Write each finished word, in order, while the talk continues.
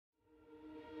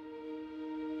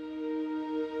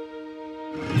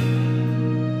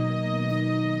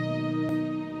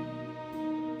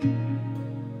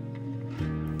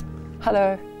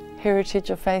Hello, Heritage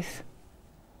of Faith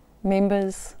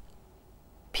members,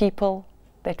 people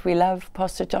that we love.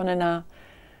 Pastor John and I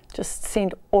just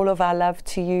send all of our love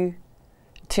to you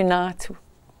tonight.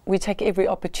 We take every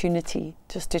opportunity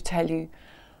just to tell you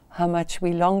how much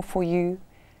we long for you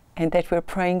and that we're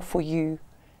praying for you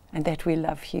and that we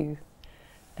love you.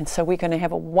 And so we're going to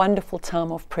have a wonderful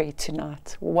time of prayer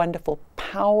tonight. Wonderful,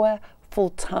 powerful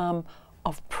time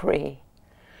of prayer.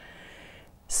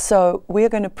 So we're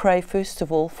going to pray first of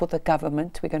all for the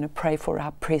government. We're going to pray for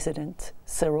our President,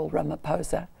 Cyril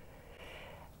Ramaphosa.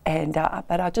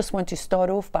 But I just want to start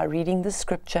off by reading the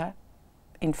scripture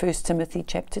in 1 Timothy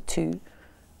chapter 2,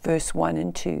 verse 1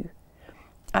 and 2.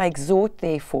 I exhort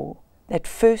therefore that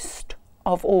first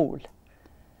of all,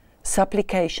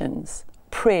 supplications,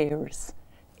 prayers,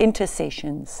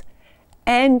 intercessions,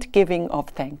 and giving of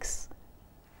thanks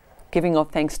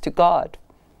to God,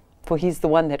 for He's the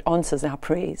one that answers our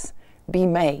prayers, be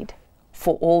made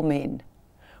for all men.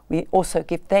 We also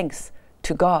give thanks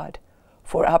to God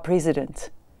for our president.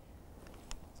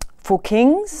 For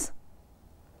kings,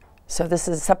 so this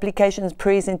is supplications,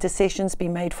 prayers, intercessions, be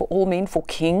made for all men, for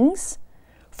kings,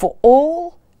 for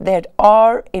all that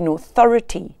are in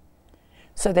authority,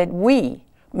 so that we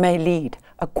may lead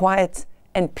a quiet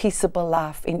and peaceable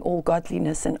life in all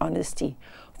godliness and honesty,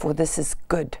 for this is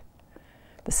good.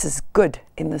 This is good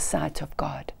in the sight of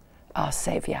God, our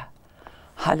Savior.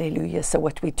 Hallelujah. So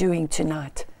what we're doing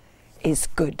tonight is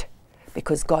good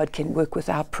because God can work with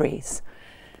our prayers.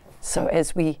 So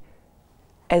as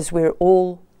we're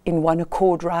all in one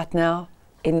accord right now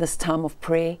in this time of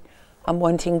prayer, I'm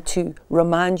wanting to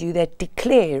remind you that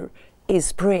declare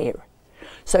is prayer.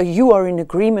 So you are in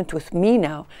agreement with me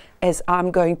now as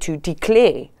I'm going to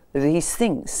declare these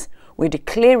things. We're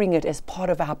declaring it as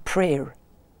part of our prayer.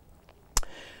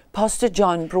 Pastor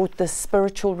John brought this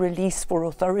spiritual release for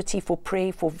authority, for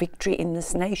prayer, for victory in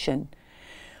this nation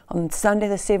on Sunday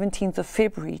the 17th of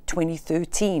February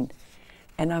 2013.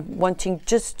 And I'm wanting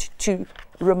just to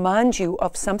remind you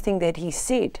of something that he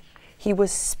said. He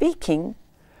was speaking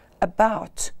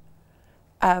about,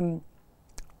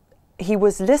 he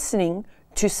was listening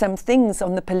to some things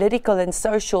on the political and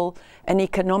social and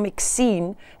economic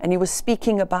scene, and he was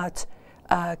speaking about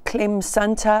Clem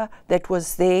Santa that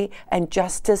was there and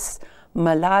Justice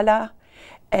Malala,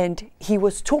 and he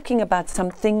was talking about some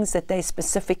things that they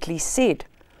specifically said.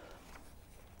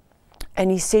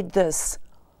 And he said this: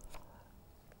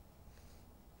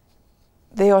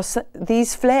 there are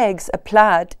these flags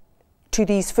applied to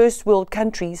these first world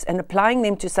countries and applying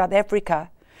them to South Africa.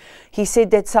 He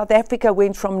said that South Africa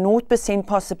went from 0%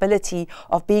 possibility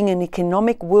of being an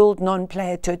economic world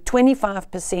non-player to a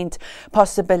 25%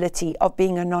 possibility of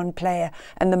being a non-player.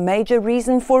 And the major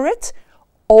reason for it?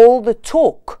 All the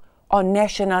talk on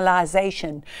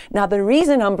nationalization. Now, the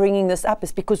reason I'm bringing this up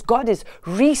is because God is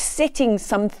resetting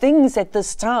some things at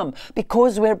this time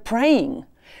because we're praying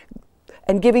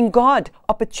and giving God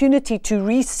opportunity to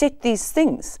reset these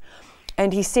things.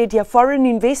 And he said here, foreign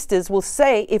investors will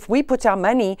say if we put our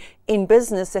money in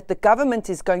business that the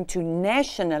government is going to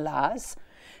nationalize,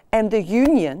 and the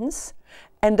unions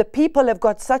and the people have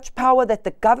got such power that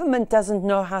the government doesn't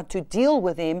know how to deal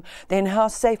with them, then how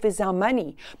safe is our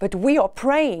money? But we are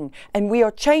praying and we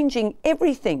are changing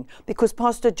everything, because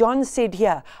Pastor John said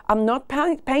here, I'm not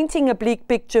painting a bleak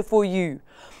picture for you.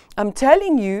 I'm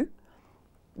telling you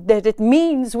that it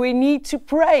means we need to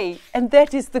pray, and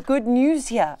that is the good news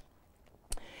here.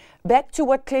 Back to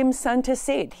what Clem Santa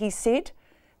said. He said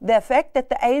the fact that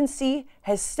the ANC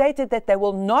has stated that they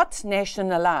will not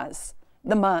nationalize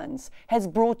the mines has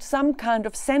brought some kind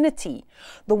of sanity.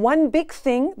 The one big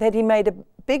thing that he made a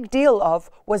big deal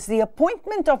of was the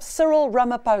appointment of Cyril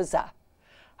Ramaphosa.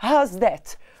 How's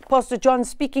that? Pastor John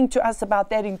speaking to us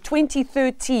about that in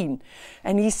 2013.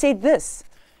 And he said this.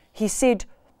 He said,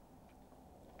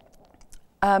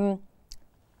 the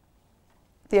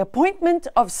appointment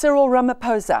of Cyril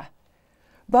Ramaphosa.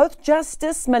 Both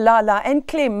Justice Malala and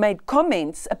Clem made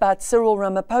comments about Cyril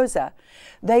Ramaphosa.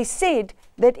 They said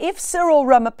that if Cyril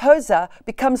Ramaphosa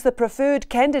becomes the preferred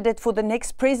candidate for the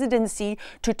next presidency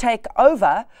to take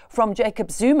over from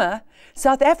Jacob Zuma,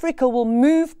 South Africa will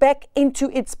move back into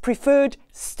its preferred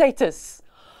status.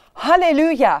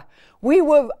 Hallelujah! We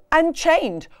were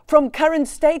unchained from current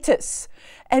status,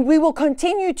 and we will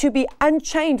continue to be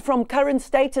unchained from current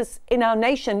status in our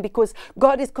nation, because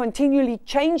God is continually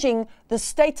changing the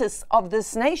status of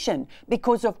this nation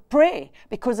because of prayer,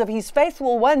 because of His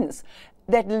faithful ones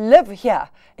that live here,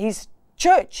 His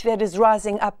church that is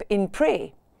rising up in prayer.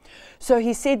 So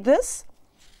he said this.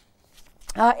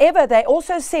 However, they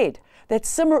also said that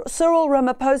Cyril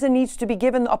Ramaphosa needs to be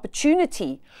given the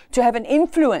opportunity to have an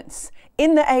influence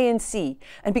in the ANC.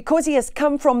 And because he has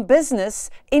come from business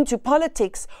into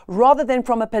politics rather than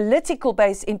from a political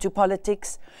base into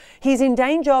politics, he's in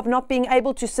danger of not being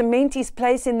able to cement his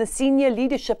place in the senior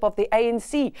leadership of the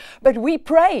ANC. But we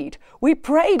prayed when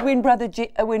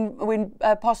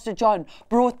Pastor John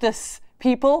brought this,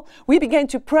 people. We began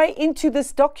to pray into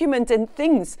this document and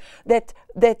things that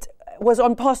was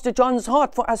on Pastor John's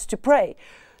heart for us to pray.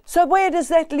 So where does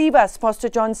that leave us? Pastor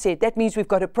John said that means we've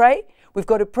got to pray. We've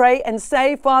got to pray and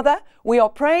say, Father, we are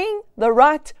praying the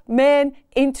right man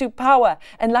into power.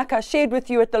 And like I shared with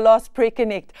you at the last Prayer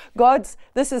Connect,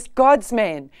 this is God's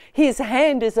man. His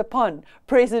hand is upon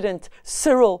President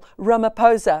Cyril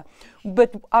Ramaphosa.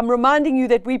 But I'm reminding you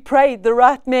that we prayed the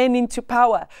right man into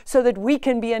power so that we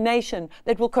can be a nation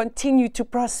that will continue to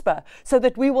prosper, so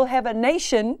that we will have a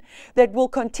nation that will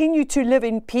continue to live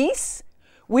in peace.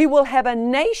 We will have a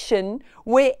nation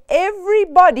where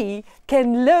everybody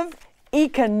can live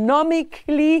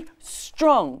economically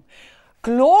strong.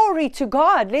 Glory to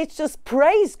God. Let's just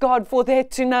praise God for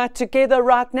that tonight together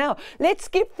right now. Let's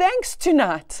give thanks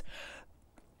tonight.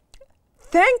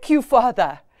 Thank you,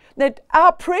 Father, that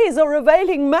our prayers are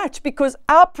availing much, because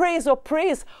our prayers are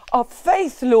prayers of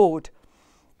faith, Lord.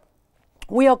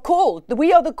 We are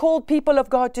the called people of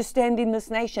God to stand in this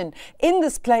nation, in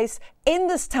this place, in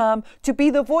this time, to be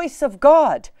the voice of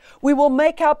God. We will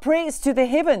make our prayers to the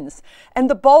heavens, and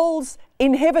the bowls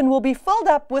in heaven will be filled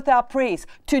up with our prayers.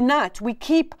 Tonight, we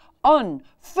keep on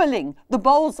filling the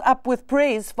bowls up with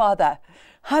prayers, Father.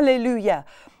 Hallelujah.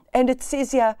 And it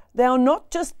says here, they are not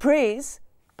just prayers.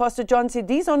 Pastor John said,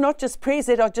 these are not just prayers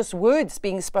that are just words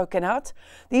being spoken out.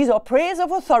 These are prayers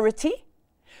of authority.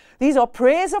 These are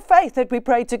prayers of faith that we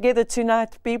pray together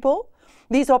tonight, people.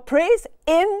 These are prayers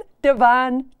in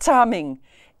divine timing,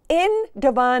 in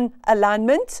divine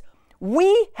alignment.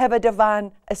 We have a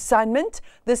divine assignment.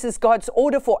 This is God's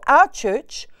order for our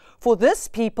church, for this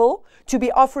people to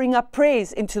be offering up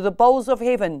prayers into the bowls of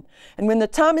heaven. And when the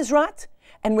time is right,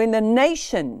 and when the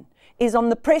nation is on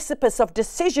the precipice of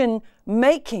decision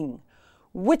making,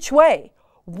 which way,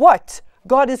 what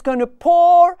God is going to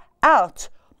pour out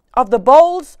of the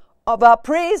bowls of our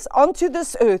prayers onto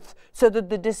this earth, so that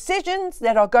the decisions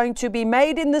that are going to be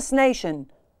made in this nation,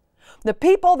 the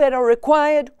people that are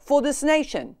required for this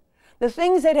nation, the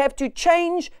things that have to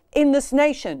change in this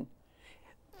nation,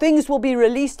 things will be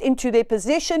released into their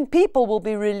position. People will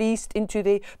be released into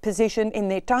their position, in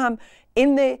their time,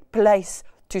 in their place,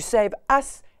 to save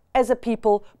us as a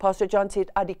people. Pastor John said,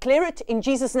 I declare it in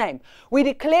Jesus' name. We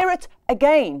declare it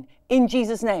again in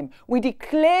Jesus' name. We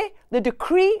declare the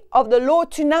decree of the Lord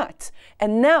tonight.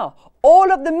 And now, all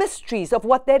of the mysteries of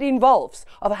what that involves,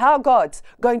 of how God's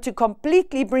going to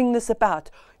completely bring this about.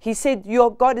 He said,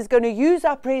 your God is going to use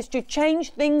our prayers to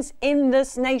change things in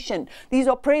this nation. These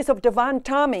are prayers of divine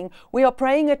timing. We are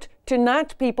praying it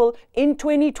tonight, people, in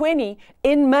 2020,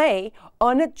 in May,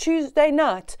 on a Tuesday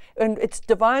night. And it's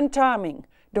divine timing,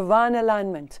 divine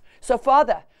alignment. So,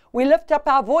 Father, we lift up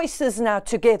our voices now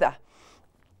together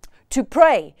to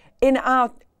pray in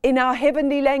our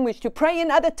heavenly language, to pray in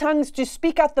other tongues, to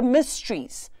speak out the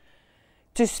mysteries,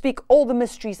 to speak all the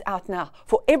mysteries out now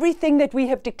for everything that we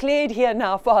have declared here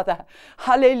now, Father.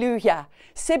 Hallelujah.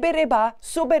 Sebereba,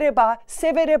 sobereba,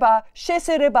 severeba,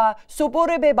 shesereba,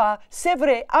 soborebeba,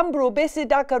 sevre, ambro,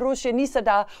 besedaka, roshe,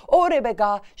 nisada,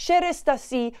 orebega,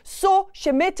 sherestasi, so,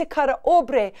 shemetekara,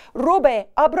 obre, robe,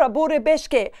 abrabore,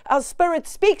 beshke. Our spirit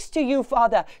speaks to you,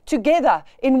 Father, together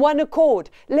in one accord.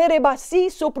 Lerebasi,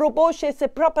 soproboshe, se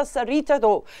prapa sarita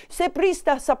do, se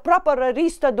prista sa prapa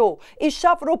rarista do,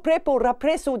 ishafro prepo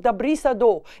rapreso da brisa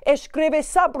do, escrive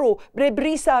sabro,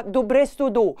 brebrisa do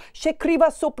bresto do, shecriva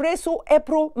sopreso,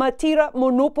 epro matira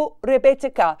monopo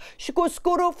rebetica,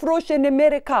 shikoskuro froshe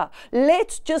nemerica.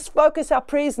 Let's just focus our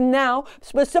prayers now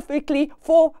specifically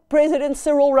for President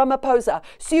Cyril Ramaphosa.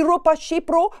 Siropa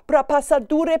shipro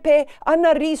prapasadurepe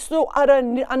anaristo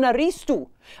anaristu.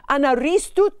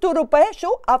 Anaristu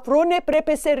turopesho afrone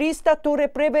prepeserista tore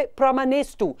preve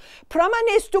pramanestu.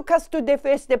 Pramanestu castu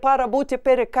defeste parabote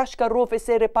pere kashka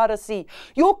rofesere parasi.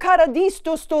 Yo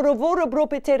caradisto storovoro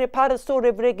bropetere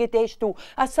parasore vregetestu.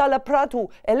 Asala pratu,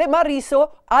 ele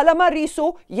mariso, ala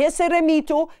mariso, yesere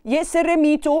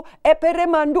mito,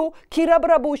 eperemando,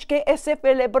 kirabrabushke,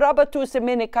 esefele brabatu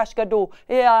semene kashkado.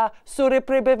 Ea, sore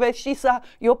prebeveshisa,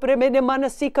 yo premene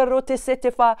manasika rote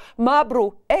setefa,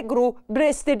 mabru, egru,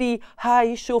 brestedi,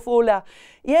 hai shofola.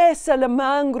 Yes,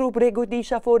 alamangru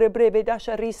bregodisha fore breve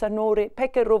dasha risa nore,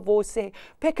 pekero vose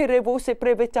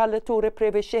prevetalatore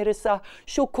prevesheresa,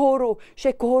 shokoro,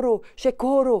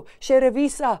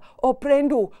 sherevisa,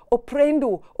 oprendo,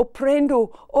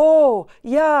 oh,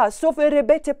 ya,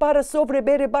 soverebete para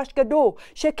sobrebere bashkado,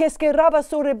 shekeske rava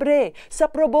sorebre,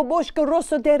 saproboboshka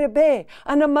rosso derebe,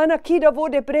 anamana kida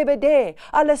vode brevede,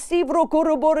 ala sivro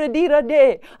corobore dira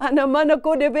de, anamana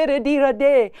code vere dira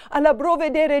de, alla brove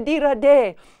dere dira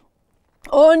de,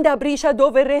 onda brisha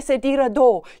doverese dira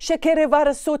do, shekere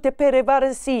vara sote pere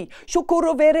vara si,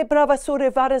 shukuro vere brava sore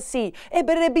vara si,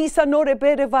 ebere bisa nore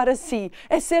bere vara si,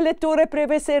 eseletore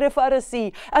prevesere vara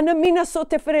si, anamina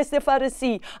sote freste vara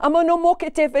si, amano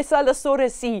mokete vesala sore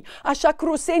si,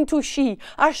 ashakru sentu shi,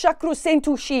 ashakru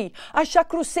sentu shi,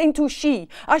 ashakru sentu shi,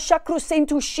 ashakru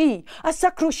sentu shi,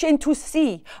 asakru sentu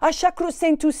si, ashakru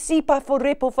sentu si pa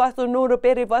forepo faso nore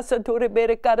bere vasa dore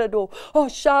bere carado, oh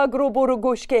shagro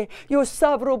borogoshke, yo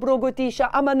savro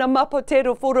brogotisha amana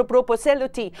mapotero foro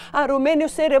proposeloti aromeno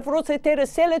sere frosetere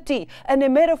seloti ane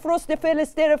mera froste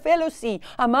felestere felosi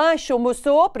amasho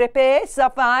moso prepe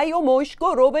safaio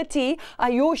moshko robeti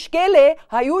ayushkele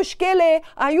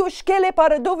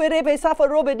para doverebe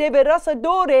safarobe deve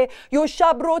rasadore yo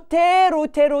shabrotero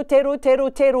tero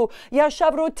ya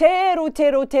shabrotero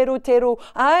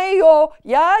ayo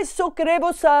ya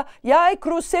sokrebosa ya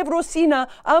crucevrosina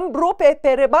ambrope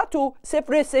perebatu se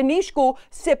fresenishko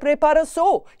se prepara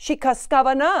so, shi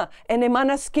cascavana, ene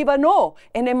manaskivano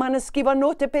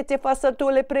te pete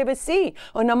fasatole prevesi,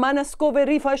 ona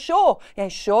manascoverifa sho, e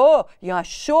sho, ya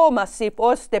sho, ma si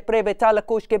foste prevetala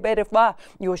koshke berefa,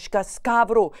 yoshka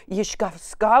scavro,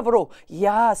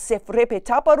 ya se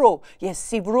frepetaparo, yes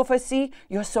si vrofesi,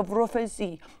 yo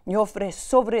sovrofesi, yo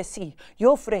sovresi,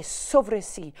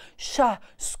 sha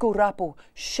scurapo,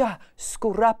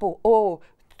 oh,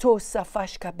 tosa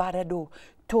fashka barado,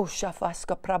 Tosha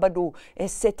faska prabadu,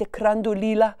 esete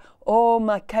crandulila, oh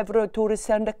ma kevro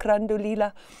torisanda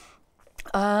crandulila,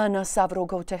 ana savro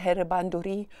go to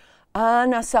herebanduri,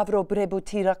 ana savro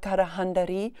brebutira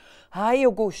karahandari,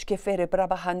 hayogushke fere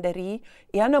brabahandari,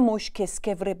 yana moshke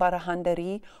skevre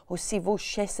barahandari, osivu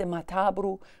shese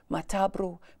matabru,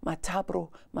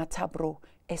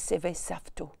 eseve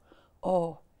safto.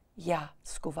 Oh, ya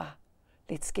skuva.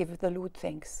 Let's give the Lord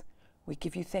thanks. We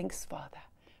give you thanks, Father.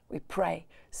 We pray,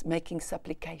 making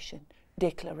supplication,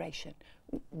 declaration,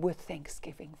 with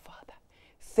thanksgiving, Father.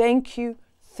 Thank you,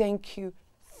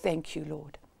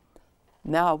 Lord.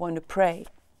 Now I want to pray.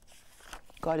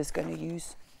 God is going to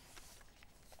use,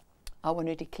 I want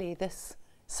to declare this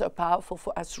so powerful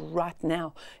for us right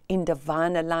now, in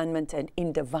divine alignment and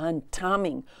in divine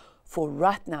timing for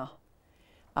right now.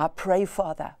 I pray,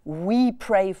 Father, we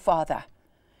pray, Father,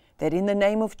 that in the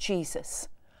name of Jesus,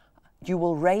 you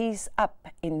will raise up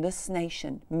in this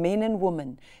nation men and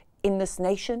women in this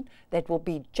nation that will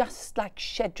be just like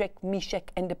Shadrach, Meshach,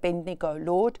 and Abednego,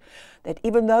 Lord, that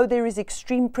even though there is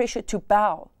extreme pressure to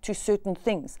bow to certain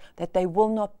things, that they will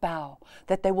not bow,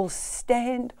 that they will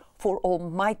stand for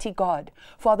Almighty God.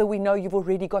 Father, we know you've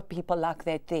already got people like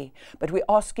that there, but we're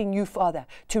asking you, Father,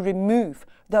 to remove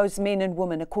those men and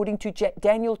women, according to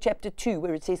Daniel chapter 2,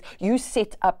 where it says, you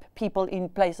set up people in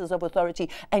places of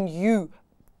authority and you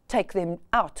take them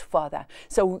out, Father.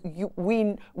 So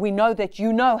we know that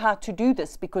you know how to do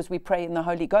this because we pray in the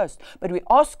Holy Ghost. But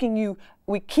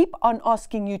we keep on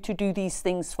asking you to do these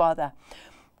things, Father.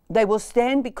 They will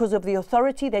stand because of the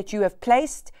authority that you have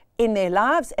placed in their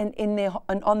lives and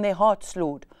on their hearts,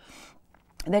 Lord.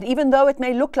 That even though it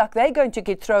may look like they're going to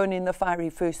get thrown in the fiery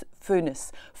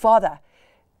furnace, Father,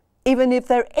 even if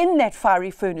they're in that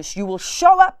fiery furnace, you will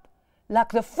show up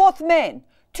like the fourth man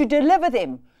to deliver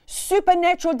them.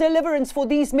 Supernatural deliverance for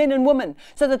these men and women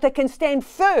so that they can stand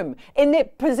firm in their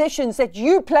positions that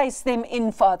you place them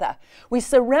in, Father. We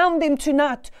surround them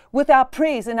tonight with our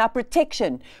prayers and our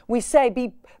protection. We say,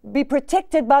 be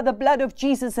protected by the blood of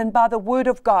Jesus and by the word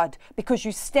of God, because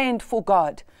you stand for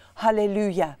God.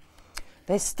 Hallelujah.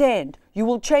 They stand. You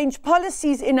will change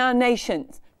policies in our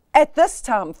nations at this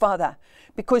time, Father,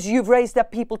 because you've raised up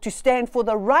people to stand for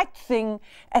the right thing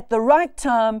at the right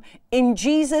time in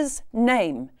Jesus'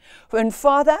 name. And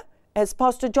Father, as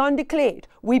Pastor John declared,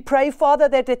 we pray, Father,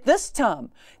 that at this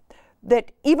time,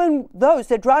 that even those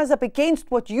that rise up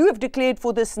against what you have declared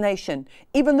for this nation,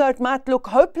 even though it might look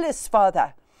hopeless,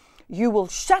 Father, you will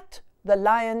shut the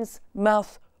lion's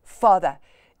mouth, Father.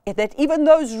 That even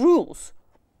those rules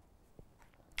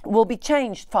will be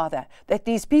changed, Father, that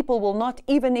these people will not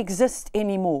even exist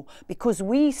anymore, because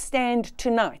we stand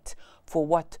tonight for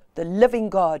what the living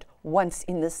God wants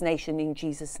in this nation in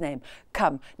Jesus' name.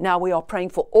 Come. Now we are praying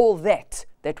for all that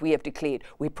we have declared.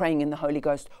 We're praying in the Holy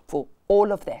Ghost for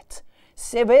all of that.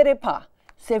 Severepa,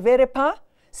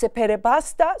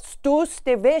 seperebasta, stus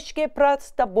te veshke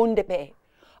prasta bundepe.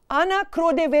 Ana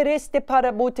crode vereste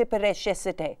parabute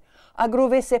perescesete.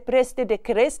 Agrovese preste de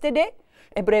crestede,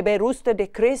 ebreberusta de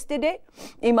crestede,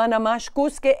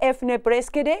 imanamashkuske efne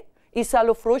preskede,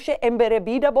 isalofroshe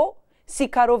emberebidabo,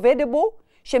 sikarovedebo,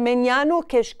 shemeniano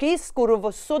keshkis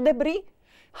kurovosodebri,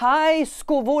 hai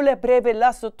scuvule breve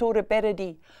lasotore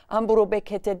peredi, ambro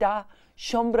bekete da,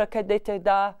 shombra kadete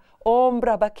da,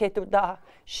 ombra bakete da,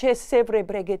 Shesevre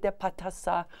bregete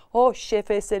patasa, o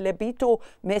shefese lebito,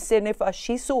 mesene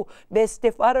fasciso,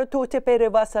 bestefara tote pere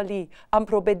vasali,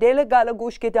 amprobedele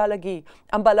galagushke dalagi,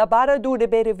 ambalabara dude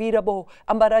bere virabo,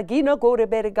 ambaragina gore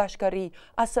bere gashkari,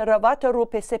 asaravata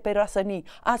rope seperasani,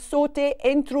 asote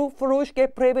entru frushke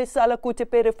preve salakute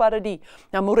pere faradi,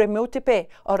 amure motepe,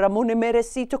 oramune mere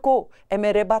sitako,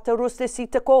 emere bata roste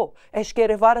sitako,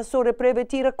 eshkere vara sore preve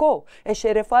tirako,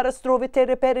 eshere fara strove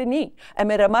tere pere ni,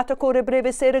 emere mata kore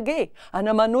breve serege,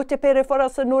 anamanote pere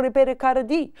farasa nore pere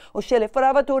karadi, o shele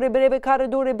frava tore breve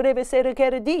karadore breve sere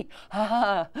keredi.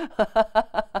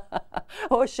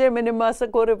 O shemene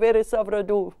masa kore vere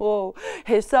savradu, o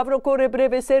he savro kore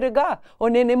breve serega, o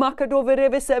nene makado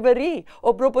vereve severi,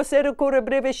 o bropo sere kore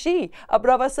breve shi, a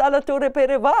brava sala tore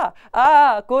pere va,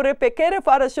 kore pekere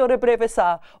fara shore breve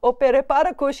sa, o pere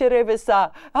para koshe reve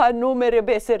sa, numere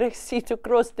besere sito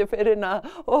cross de ferena,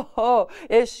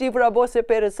 e shivra bose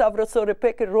pere savro sore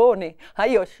pecorone,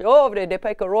 aio shovre de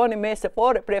pecorone mese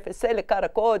fore prefesele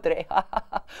caracodre,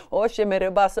 o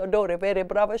shemere basa dore vere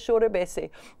brava shore bese,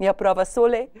 mia brava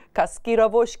sole, kaskira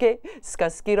voshke,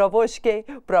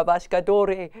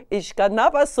 pravashkadore,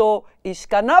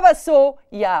 ishkanavaso,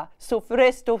 ya,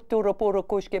 sufresto turoporo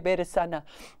kushke beresana.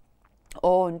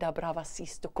 Onda brava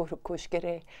sisto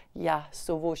kushkere, ya,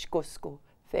 suvoshkosko.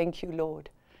 Thank you, Lord.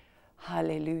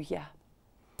 Hallelujah.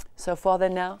 So, Father,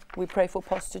 now we pray for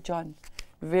Pastor John.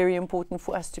 Very important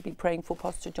for us to be praying for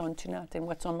Pastor John tonight. And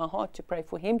what's on my heart to pray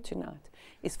for him tonight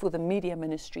is for the media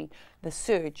ministry, the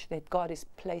surge that God is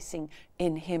placing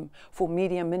in him for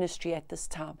media ministry at this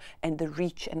time, and the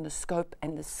reach and the scope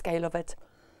and the scale of it.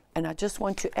 And I just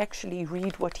want to actually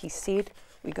read what he said.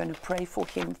 We're going to pray for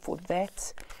him for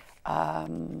that.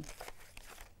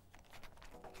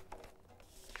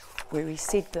 Where he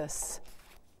said this,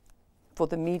 for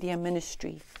the media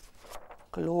ministry.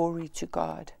 Glory to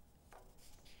God.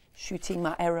 Shooting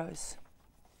my arrows.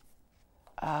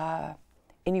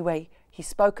 Anyway, he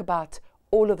spoke about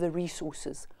all of the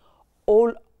resources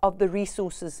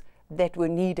that were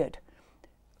needed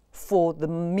for the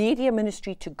media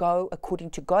ministry to go according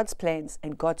to God's plans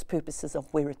and God's purposes of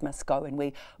where it must go and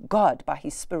where God, by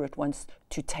His Spirit, wants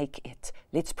to take it.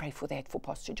 Let's pray for that for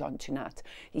Pastor John tonight.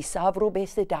 Isavro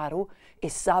besedaro,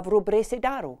 isavro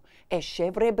bresedaro,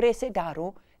 eshevre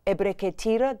bresedaro,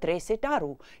 ebreketira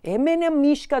dresedaro, emene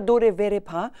mishka dore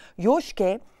verepa,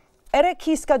 yoshke,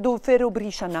 erekiska do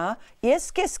ferobrishana,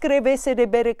 eske skrevese de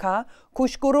bereka,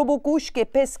 kushkurobo kushke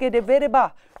peske de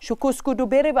vereba, shukusku do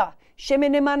bereba,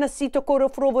 shemene manasito koro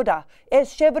frovoda,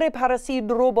 es chevre parasid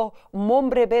robo,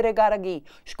 mombre beregaragi,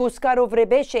 shkuskaro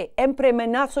vrebeshe, empre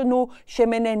menasono,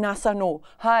 shemene nasano,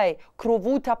 hai,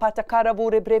 krovuta patakara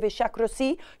vore breve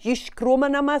shakrosi,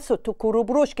 yishkromanamaso to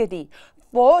kurubroshkedi.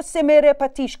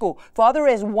 Father,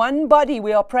 as one body,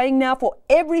 we are praying now for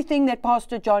everything that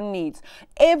Pastor John needs,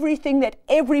 everything that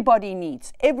everybody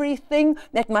needs, everything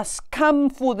that must come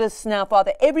for this now,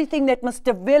 Father, everything that must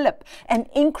develop and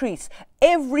increase.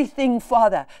 Everything,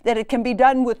 Father, that it can be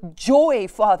done with joy,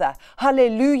 Father.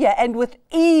 Hallelujah. And with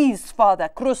ease, Father.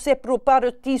 Crosepro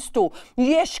parotisto.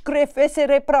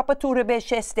 Yeshkrefesere prapature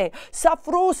besheste.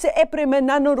 Safrose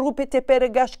epremenano rupete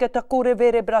peregashka takure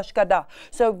vere brashkada.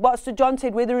 So Pastor John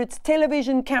said, whether it's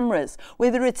television cameras,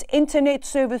 whether it's internet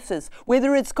services,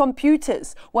 whether it's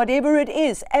computers, whatever it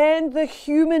is, and the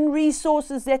human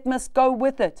resources that must go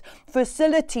with it,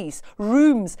 facilities,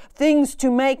 rooms, things to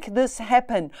make this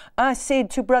happen. I said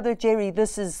to Brother Jerry,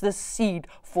 this is the seed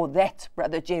for that,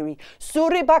 Brother Jerry.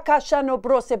 Suribakashano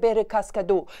brose bere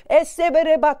kaskado.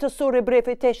 Esebere bato sore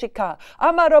breve teshika.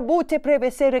 Amarabute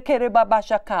prevesere kere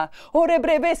babashaka. Ore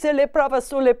brevese le prava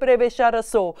sole preve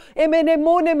sharaso. Emene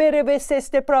mone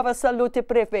mereveseste prava salute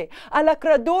preve. Ala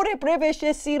cradore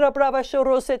preveshe sira brava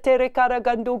shorose tere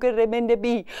karaganduge remende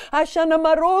bi. Ashana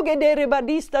maroge dere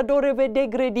badista dore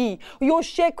vedegredi.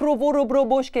 Yoshe krovoro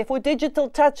broboshke for digital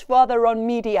touch, Father, on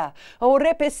media.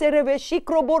 Ore pesere ve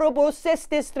shikro borobo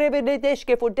seste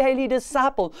for daily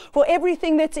disciple, for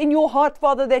everything that's in your heart,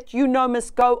 Father, that you know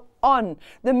must go on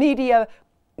the media,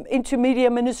 into media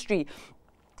ministry.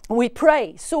 We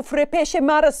pray. Sofre pesce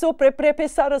mara sopre prepe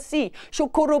sarasi.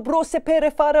 Shokoro brose pere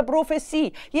fara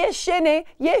profesi. Yeshene,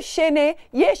 yeshene,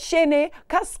 yeshene.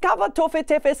 Cascava tofe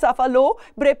tefe safalo.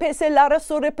 Brepese lara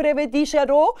sore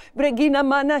prevedisharo. Bregina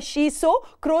mana shiso.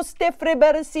 Croste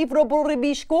frebere sivro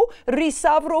boribishko.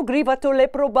 Risavro grivato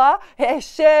leproba.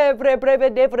 Echevre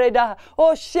breve devreda.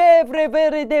 O chevre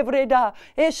vere devreda.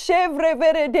 Echevre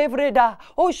vere devreda.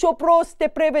 O shoproste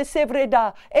preve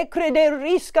sevreda. E crede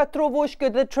risca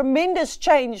trovoshke the tremendous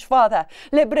change, Father.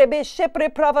 Lebrebe shepre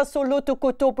prava soloto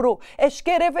kotobro.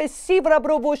 Eshkereve sivra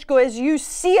brovoshko, as you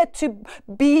see it to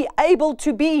be able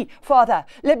to be, Father.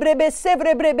 Lebrebe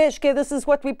sevre brebeshke, this is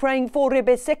what we're praying for.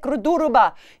 Rebe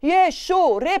sekroduruba.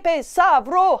 Yesho, repe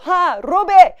savro ha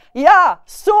robe. Ya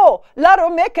so laro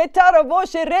meke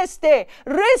taravoshe reste.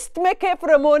 Rest meke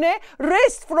fremone.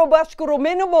 Rest frobashkoro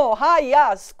menumo. Ha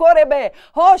ya skorebe.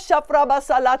 Ho shafraba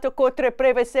salato kotre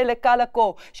prevesele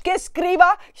kalako.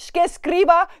 Shke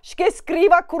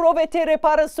skriva, kurovetere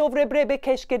para sovre brebe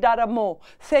keshke daramo.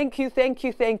 Thank you, thank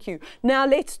you, thank you. Now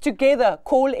let's together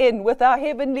call in with our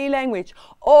heavenly language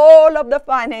all of the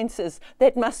finances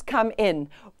that must come in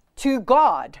to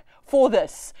God for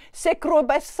this. We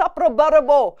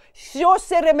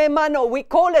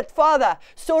call it, Father.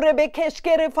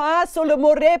 Sorebekeshkerefa,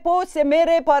 Solomorepo,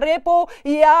 Semere Parepo,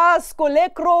 Yas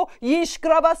Colecro,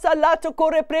 Yishkrava Salato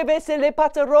Core Prevese le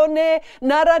Paterone,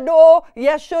 Narado,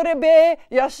 Yashorebe,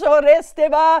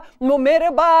 Yashoresteva,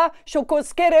 Momereba,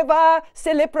 Shokoskereva,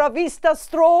 Celepravista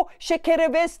Stro,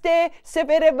 Shekereveste,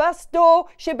 Severevasto,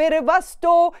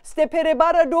 Sheberevasto,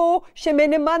 Steperebarado,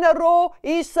 Shemenemanaro,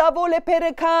 Isavo le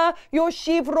Pereka,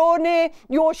 Yoshivrone,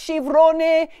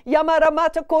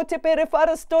 Yamaramata Kote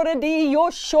Perefara Storedi,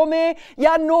 Yoshome,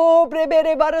 Yano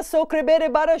Brebere Barasokre Bere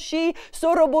Barashi,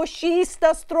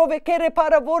 Soroboshista Strovekere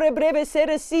Paravore Breve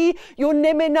Seresi,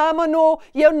 Yonemenamano,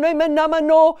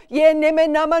 Yenemenamano,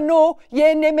 Yenemenamano,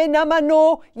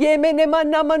 Yenemenamano,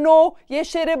 Yemenemanamano,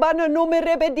 Yesherebana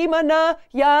Numerebe Dimana,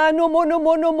 Yano Mono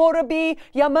Morabi,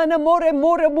 Yamana More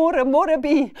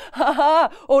Morabi, Haha,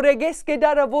 Oregeske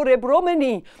Daravore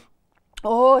Bromeni.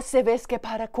 Oh, seveske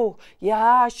parako,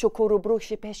 ya shokoro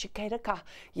broshe peshkeraka,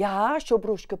 ya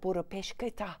shobroshke poro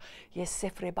peshketa, yes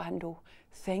sefrebando.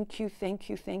 Thank you,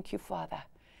 Father.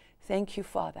 Thank you,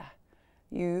 Father.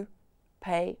 You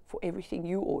pay for everything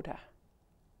you order.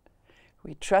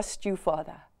 We trust you,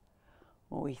 Father.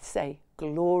 We say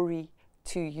glory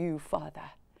to you,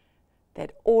 Father,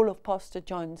 that all of Pastor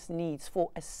John's needs for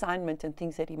assignment and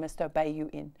things that he must obey you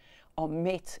in are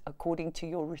met according to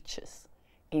your riches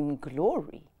in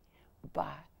glory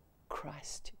by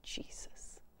Christ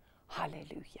Jesus.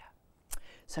 Hallelujah.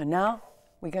 So now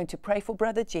we're going to pray for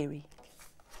Brother Jerry.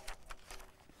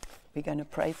 We're going to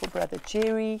pray for Brother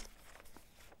Jerry.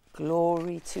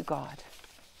 Glory to God.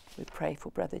 We pray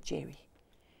for Brother Jerry.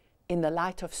 In the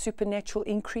light of supernatural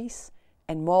increase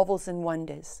and marvels and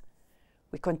wonders,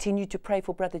 we continue to pray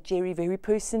for Brother Jerry very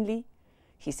personally,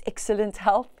 his excellent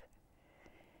health,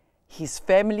 his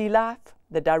family life,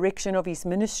 the direction of his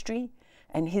ministry,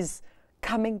 and his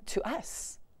coming to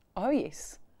us. Oh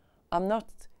yes, I'm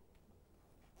not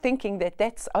thinking that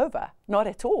that's over, not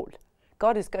at all.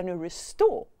 God is going to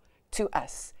restore to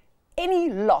us any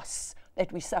loss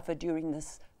that we suffered during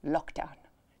this lockdown.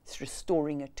 It's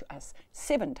restoring it to us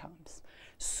 7 times.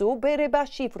 So bereba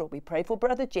shivro, we pray for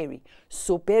Brother Jerry.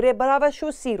 So berebrava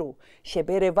shosiro,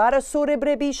 sheberevara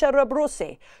sorebrebisha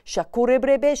rabrose,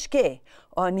 shakurebrebeshke,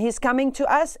 on his coming to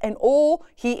us and all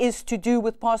he is to do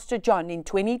with Pastor John in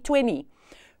 2020.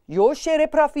 Yo shere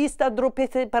prafista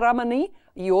dropete pramani,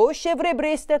 yo chevre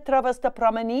bresta travasta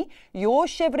pramani, yo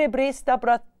chevre bresta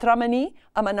tramani,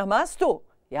 amanamasto.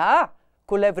 Yeah.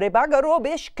 Kulevrebaga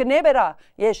besh knebera,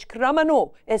 yesh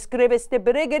kramano, eskreveste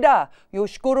bregeda,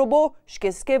 yoshkorobo,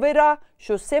 shkeskevera,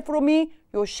 shosefromi,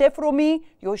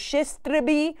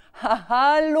 yoshestrebi,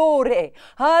 halure,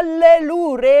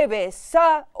 hallelureve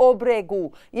sa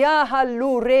obregu, ya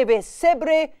hallureve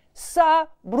sebre, sa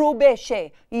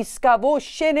brubeshe, iskavo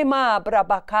shenema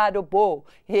brabakado bo,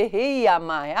 heheya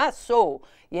mahaso,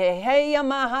 yeheya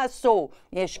mahaso,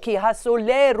 yeshki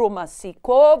hasolero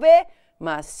masikove,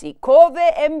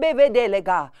 Masikove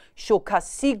embevedelega,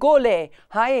 shokasigole,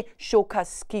 hai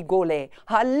shokaskigole,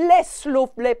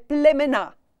 haleslofle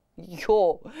plemena.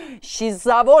 Yo,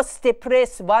 shizavoste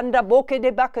pres vanda boke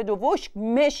de bakadovosh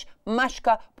mesh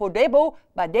mashka podebo,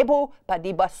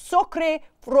 padiba sokre,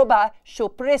 froba,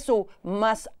 shopreso,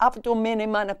 mas abdomene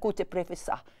manakute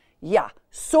prefesa. Ya,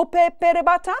 sope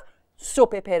perebata, so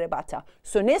peperebata.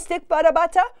 Sonestek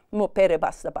barabata, mo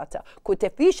perebastabata.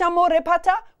 Kutefisha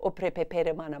morepata, o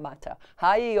prepepere manamata.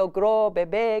 Hai ogro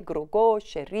bebe grogo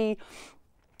sheri.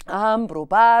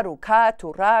 Ambrobaru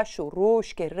katura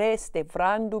shurush kereste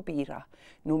vrandu bira.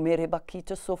 Numere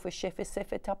bakito sofe shefe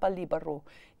sefe tapa libero.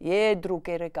 Yedru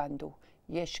geregandu.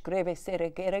 Yeshgreve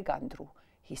sere geregandru.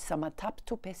 Hisamatap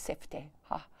tu pesefte.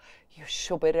 Ha.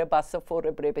 Yushobere basa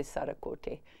fore breve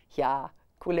sarakote. Ya.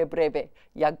 Kule breve.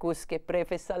 Ya guske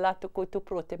breve salato kutu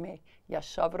proteme. Ya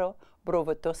shavro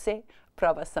brovatose.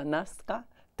 Pravasanaska.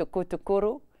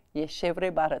 Tukutukuru.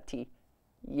 Yeshevre barati.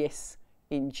 Yes.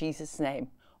 In Jesus' name.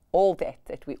 All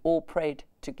that we all prayed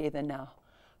together now.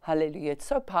 Hallelujah. It's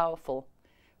so powerful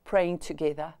praying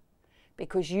together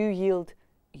because you yield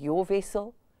your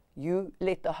vessel. You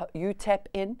tap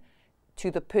in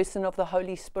to the person of the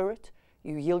Holy Spirit.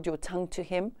 You yield your tongue to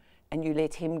Him and you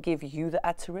let Him give you the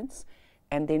utterance.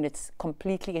 And then it's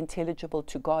completely intelligible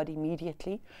to God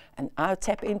immediately. And I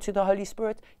tap into the Holy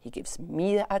Spirit. He gives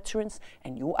me the utterance.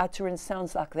 And your utterance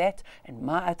sounds like that. And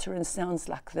my utterance sounds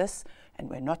like this. And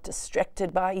we're not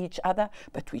distracted by each other,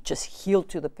 but we just yield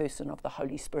to the person of the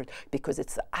Holy Spirit because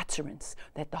it's the utterance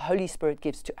that the Holy Spirit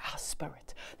gives to our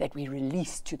spirit, that we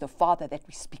release to the Father, that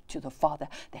we speak to the Father,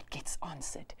 that gets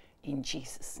answered in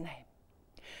Jesus' name.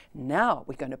 Now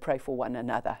we're going to pray for one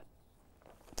another.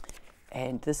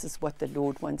 And this is what the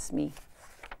Lord wants me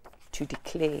to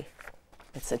declare.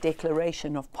 It's a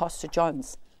declaration of Pastor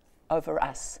John's over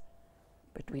us,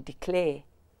 but we declare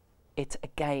it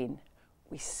again.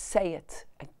 We say it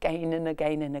again and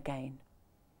again and again.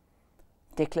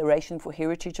 Declaration for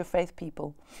Heritage of Faith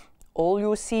people. All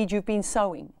your seed you've been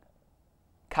sowing.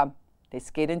 Come, let's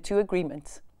get into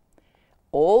agreement.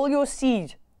 All your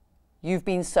seed you've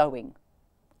been sowing.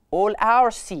 All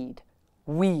our seed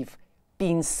we've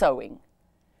been sowing.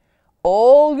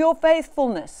 All your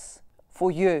faithfulness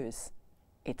for years.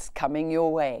 It's coming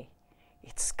your way.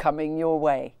 It's coming your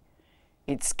way.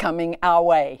 It's coming our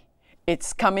way.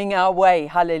 It's coming our way.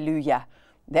 Hallelujah.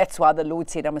 That's why the Lord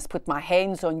said, I must put my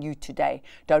hands on you today.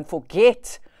 Don't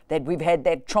forget that we've had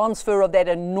that transfer of that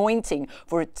anointing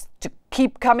for it to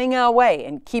keep coming our way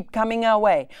and keep coming our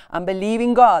way. I'm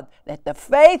believing God that the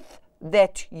faith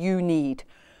that you need,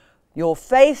 your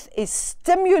faith is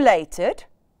stimulated,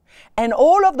 and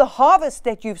all of the harvest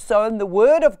that you've sown, the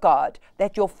word of God,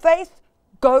 that your faith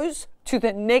goes to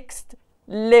the next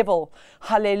level.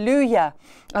 Hallelujah.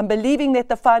 I'm believing that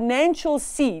the financial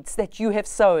seeds that you have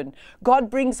sown, God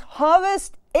brings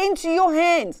harvest into your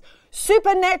hands,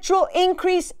 supernatural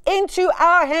increase into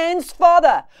our hands,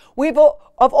 Father.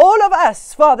 Of all of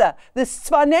us, Father, the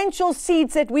financial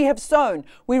seeds that we have sown,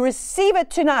 we receive it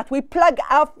tonight. We plug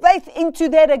our faith into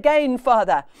that again,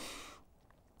 Father.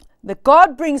 That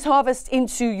God brings harvest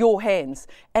into your hands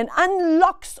and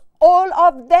unlocks all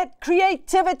of that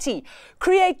creativity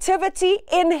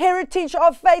in Heritage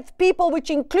of Faith people,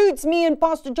 which includes me and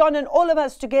Pastor John and all of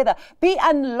us together. Be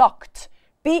unlocked.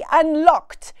 Be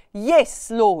unlocked.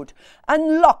 Yes, Lord.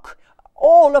 Unlock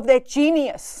all of that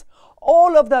genius,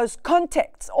 all of those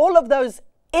contacts, all of those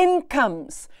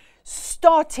incomes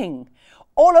starting,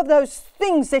 all of those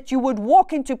things that you would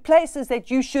walk into places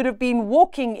that you should have been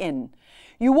walking in.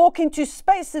 You walk into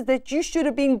spaces that you should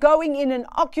have been going in and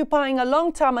occupying a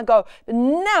long time ago. But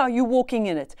now you're walking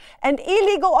in it. And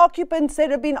illegal occupants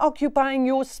that have been occupying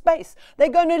your space,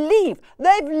 they're going to leave.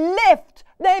 They've left.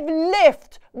 They've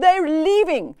left. They're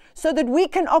leaving so that we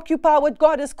can occupy what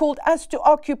God has called us to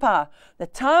occupy. The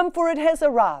time for it has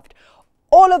arrived.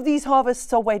 All of these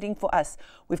harvests are waiting for us.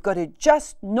 We've got to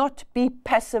just not be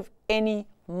passive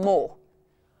anymore.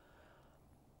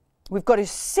 We've got to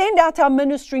send out our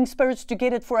ministering spirits to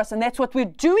get it for us. And that's what we're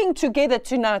doing together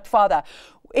tonight, Father.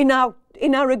 In our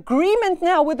agreement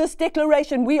now with this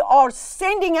declaration, we are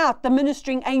sending out the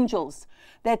ministering angels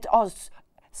that are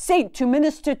sent to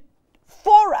minister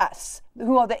for us,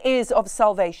 who are the heirs of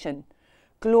salvation.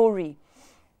 Glory.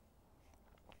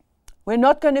 We're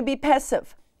not going to be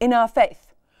passive in our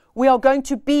faith. We are going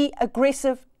to be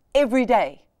aggressive every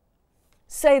day.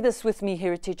 Say this with me,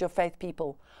 Heritage of Faith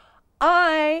people.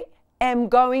 I am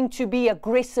going to be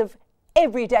aggressive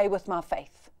every day with my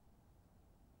faith.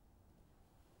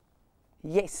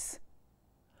 Yes.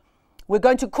 We're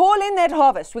going to call in that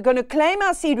harvest. We're going to claim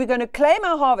our seed. We're going to claim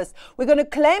our harvest. We're going to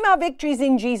claim our victories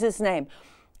in Jesus' name.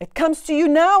 It comes to you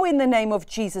now in the name of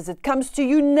Jesus. It comes to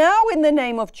you now in the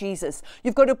name of Jesus.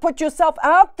 You've got to put yourself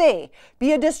out there.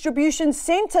 Be a distribution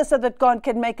center so that God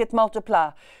can make it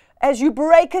multiply. As you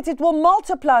break it, it will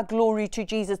multiply. Glory to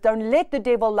Jesus. Don't let the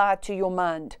devil lie to your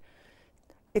mind.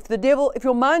 If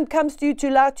your mind comes to you to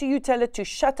lie to you, tell it to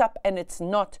shut up, and it's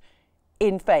not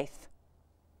in faith.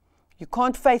 You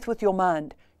can't faith with your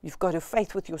mind. You've got to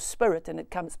faith with your spirit, and it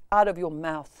comes out of your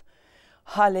mouth.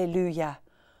 Hallelujah.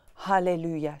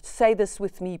 Hallelujah. Say this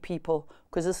with me, people,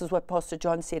 because this is what Pastor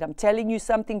John said. I'm telling you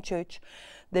something, church.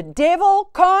 The devil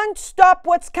can't stop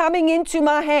what's coming into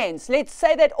my hands. Let's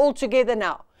say that all together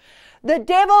now. The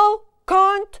devil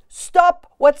can't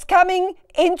stop what's coming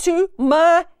into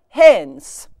my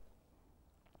hands.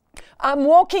 I'm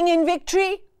walking in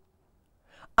victory.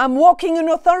 I'm walking in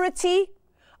authority.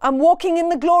 I'm walking in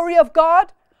the glory of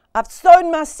God. I've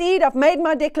sown my seed. I've made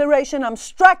my declaration. I'm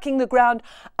striking the ground.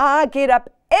 I get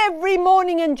up every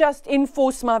morning and just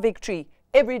enforce my victory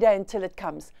every day until it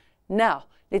comes. Now,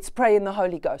 let's pray in the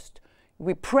Holy Ghost.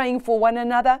 We're praying for one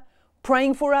another,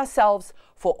 praying for ourselves,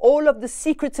 for all of the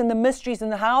secrets and the mysteries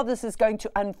and how this is going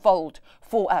to unfold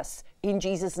for us in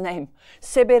Jesus' name.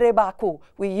 Seberebaku,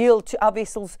 we yield to our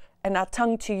vessels and our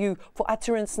tongue to you for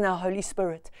utterance now, Holy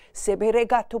Spirit.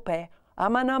 Seberegatupe,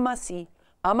 amanamasi,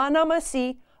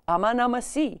 amanamasi,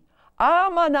 amanamasi.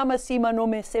 Amanamasi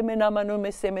manome semena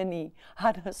manome semeni.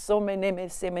 Hana someneme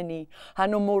semeni.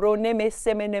 Hanomoroneme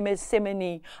semeneme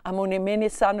semeni. Amone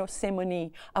menesano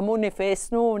semeni. Amone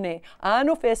fesnone.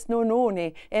 Ano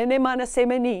fesnone. Enemana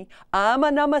semeni.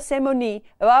 Amanama semeni.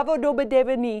 Avodobe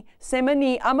deveni.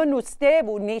 Semeni. Amanu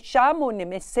stevu. Ne shamo ne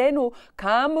mesenu.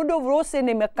 Kamudo vrose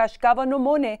ne mekashkava no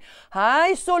mone.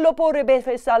 Hai solo pore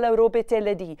befe sala robe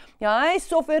teledi. Hai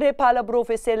sofere pala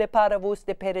brofe sele para vos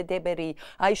de pere deberi.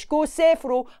 Aishko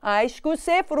sefro, aishku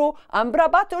sefro,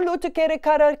 ambrabato luto kere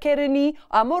kara kereni,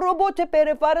 amorobote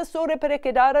pere fara sore pere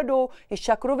kedara do,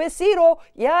 ishakrovesiro,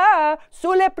 ya,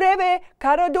 sule preve,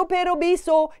 cara do pero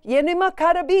biso, yenema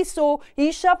cara biso,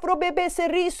 ishafro bebe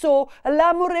seriso,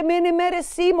 l'amore mene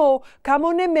meresimo,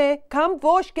 camoneme, cam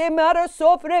voshke mara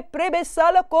sofre prebe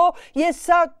salako,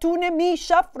 yesa tune mi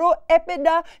shafro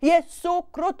epeda, yeso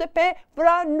crotepe,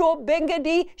 frano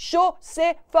bengedi, sho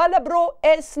se falabro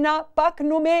esna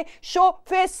paknume, sho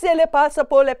fesele pasa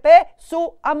polepe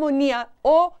su amonia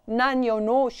o nanyo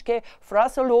noshke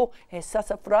frasalo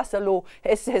esasa frasalo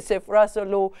esese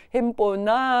frasalo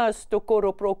imponas to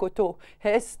coro prokoto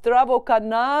estravo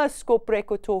canasko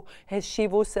prekoto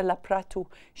eshivo se la prato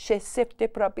shesefte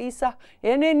prabisa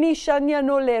enenisha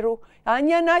nolero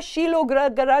anyana shilo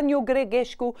garanyo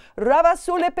gregeshku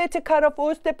ravasule pete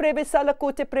karafoste prevesala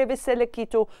kote prevesele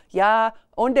kito ya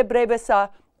onde brevesa.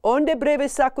 Onde breve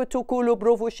saco tu culo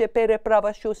brovo pere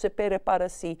prava se pere para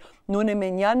si. Non è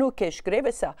megnano che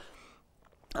scrivesa.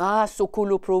 Ah, so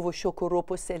culo provo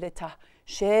shokoropo seleta.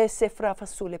 She se frafa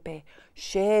sulepe.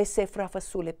 She se frafa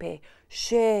sulepe.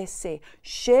 She se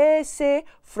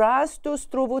frastos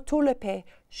trovo tulepe.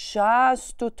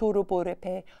 Shastu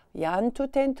turuborepe. Yantu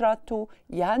tentratu,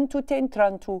 yantu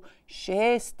tentrantu.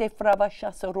 She ste frava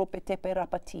shasarope te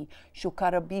perapati.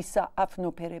 Shukarabisa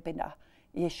afno perebena.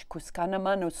 Ishkuskana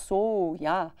mano so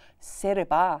ya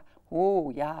sereba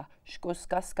oh ya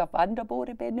shkuskaska vanda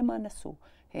bore bene manaso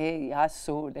hey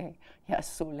yasole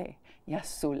yasole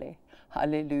yasole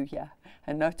hallelujah.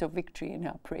 A note of victory in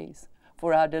our praise,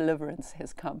 for our deliverance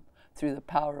has come through the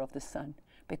power of the Son,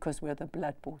 because we're the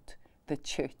blood bought, the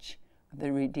church,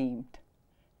 the redeemed,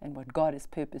 and what God has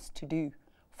purposed to do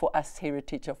for us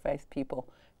Heritage of Faith people,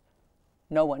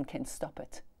 no one can stop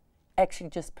it. Actually,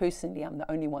 just personally, I'm the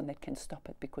only one that can stop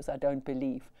it, because I don't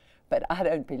believe. But I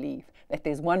don't believe that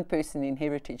there's one person in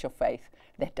Heritage of Faith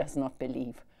that does not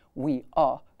believe. We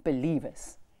are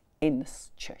believers in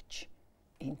this church.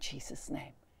 In Jesus'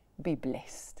 name, be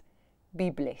blessed. Be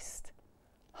blessed.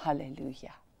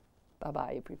 Hallelujah.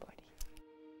 Bye-bye, everybody.